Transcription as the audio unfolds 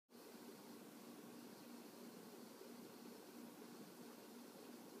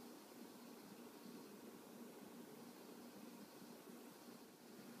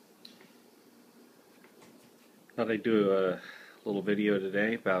Thought I'd do a little video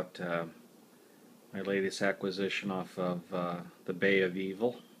today about my latest acquisition off of the Bay of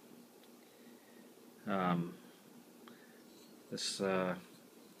Evil. This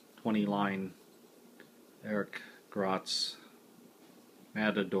 20-line Ehrich Graetz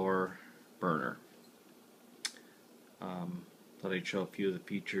Matador burner. Thought I'd show a few of the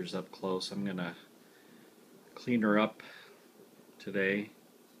features up close. I'm going to clean her up today.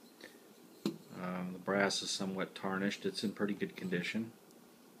 The brass is somewhat tarnished. It's in pretty good condition.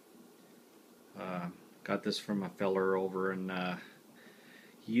 Got this from a feller over in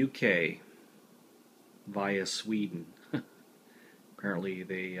UK via Sweden. Apparently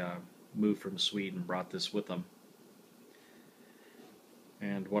they moved from Sweden, brought this with them.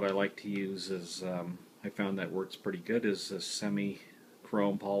 And what I like to use is, I found that works pretty good, is a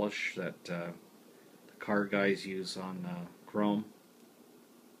semi-chrome polish that the car guys use on chrome.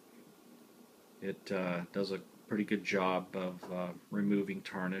 It does a pretty good job of removing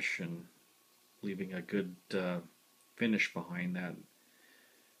tarnish and leaving a good finish behind that.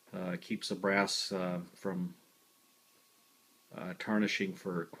 Keeps the brass from tarnishing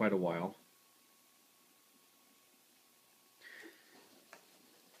for quite a while.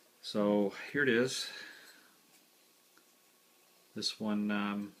 So here it is. This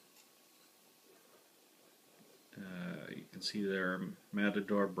one, you can see there,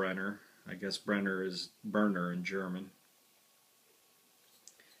 Matador Brenner. I guess Brenner is burner in German.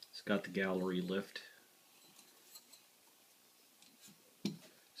 It's got the gallery lift.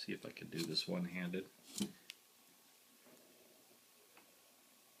 See if I can do this one-handed.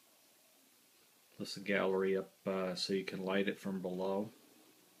 Lifts the gallery up so you can light it from below.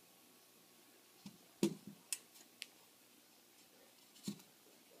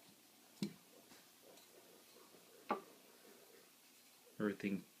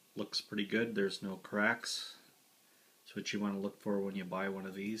 Everything looks pretty good. There's no cracks. That's what you want to look for when you buy one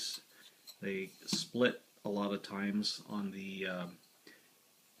of these. They split a lot of times on the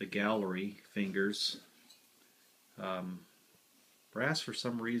gallery fingers. Brass, for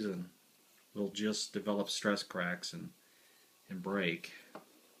some reason, will just develop stress cracks and break.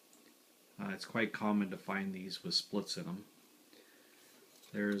 It's quite common to find these with splits in them.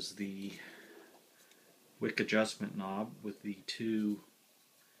 There's the wick adjustment knob with the two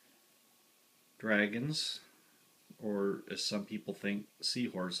dragons, or as some people think,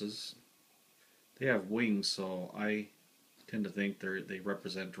 seahorses. They have wings, so I tend to think they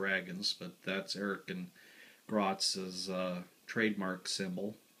represent dragons, but that's Ehrich Graetz's trademark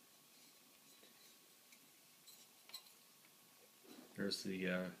symbol. There's the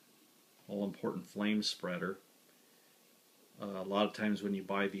all-important flame spreader. A lot of times when you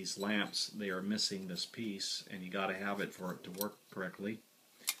buy these lamps, they are missing this piece, and you got to have it for it to work correctly.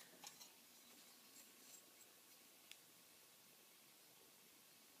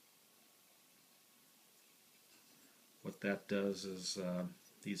 What that does is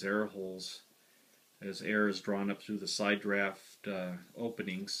these air holes, as air is drawn up through the side draft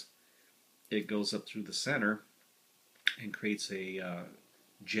openings, it goes up through the center and creates a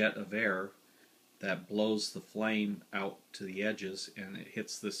jet of air that blows the flame out to the edges, and it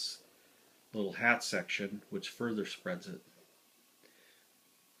hits this little hat section, which further spreads it.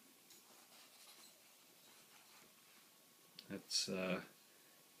 That's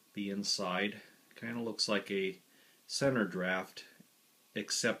the inside. Kind of looks like a center draft,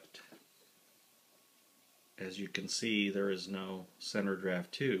 except as you can see, there is no center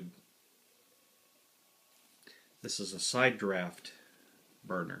draft tube. This is a side draft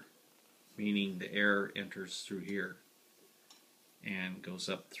burner, meaning the air enters through here and goes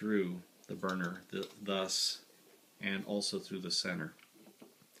up through the burner, thus, and also through the center.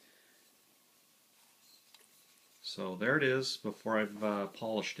 So there it is. Before I've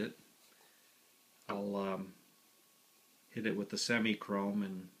polished it, I'll hit it with the semi-chrome,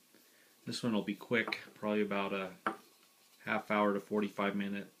 and this one will be quick, probably about a half hour to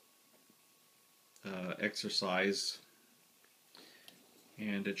 45-minute exercise,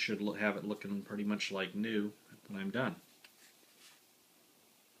 and it should have it looking pretty much like new when I'm done.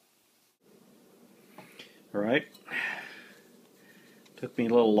 Alright, took me a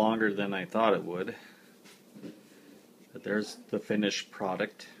little longer than I thought it would, but there's the finished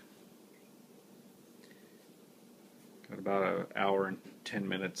product. Got about an hour and 10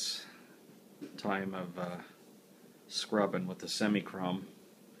 minutes time of scrubbing with the semi-chrome.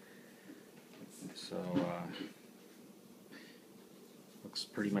 So looks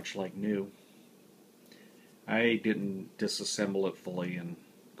pretty much like new. I didn't disassemble it fully and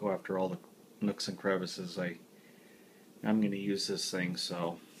go after all the nooks and crevices. I'm going to use this thing,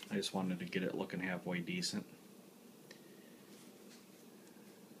 so I just wanted to get it looking halfway decent.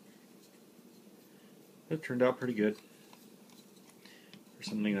 It turned out pretty good for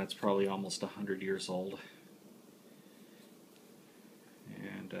something that's probably almost 100 years old.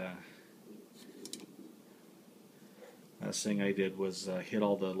 And last thing I did was hit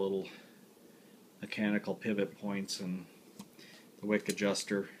all the little mechanical pivot points and the wick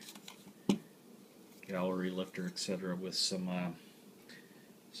adjuster, gallery lifter, etc. with some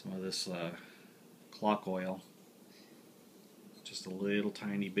of this clock oil, just a little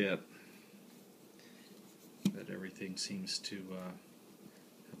tiny bit, but everything seems to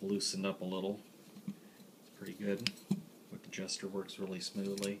have loosened up a little. It's pretty good. Wick adjuster works really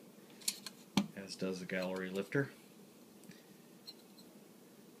smoothly, as does the gallery lifter.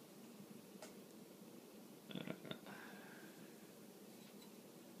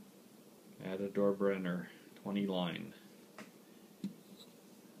 Matador Brenner 20 line.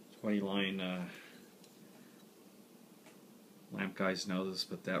 20 line lamp guys know this,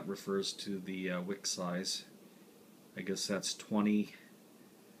 but that refers to the wick size. I guess that's 20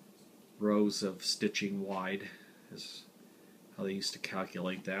 rows of stitching wide is how they used to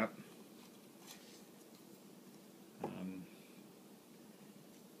calculate that.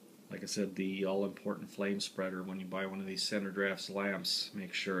 Like I said, the all-important flame spreader, when you buy one of these center drafts lamps,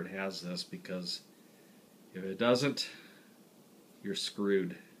 make sure it has this, because if it doesn't, you're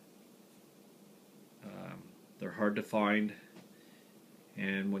screwed. They're hard to find,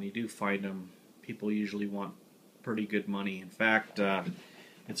 and when you do find them, people usually want pretty good money. In fact,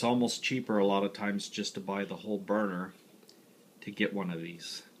 it's almost cheaper a lot of times just to buy the whole burner to get one of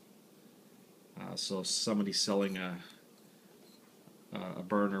these. So if somebody's selling a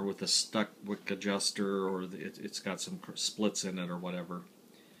burner with a stuck wick adjuster, or it's got some splits in it or whatever,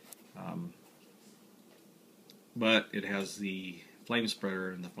 but it has the flame spreader,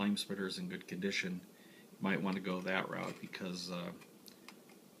 and the flame spreader is in good condition, you might want to go that route, because oh,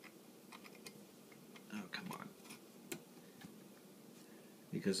 come on,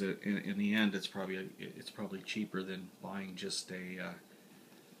 because in the end it's probably cheaper than buying just a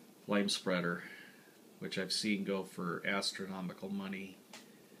flame spreader, which I've seen go for astronomical money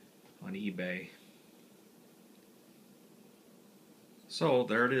on eBay. So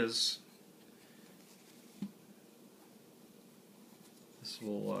there it is. This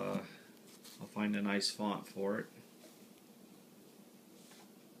will, I'll find a nice font for it,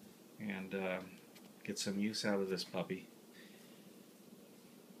 and get some use out of this puppy.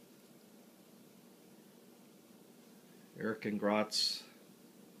 Ehrich Graetz.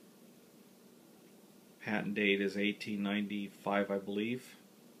 Patent date is 1895, I believe.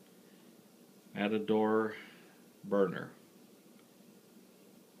 Matador Burner.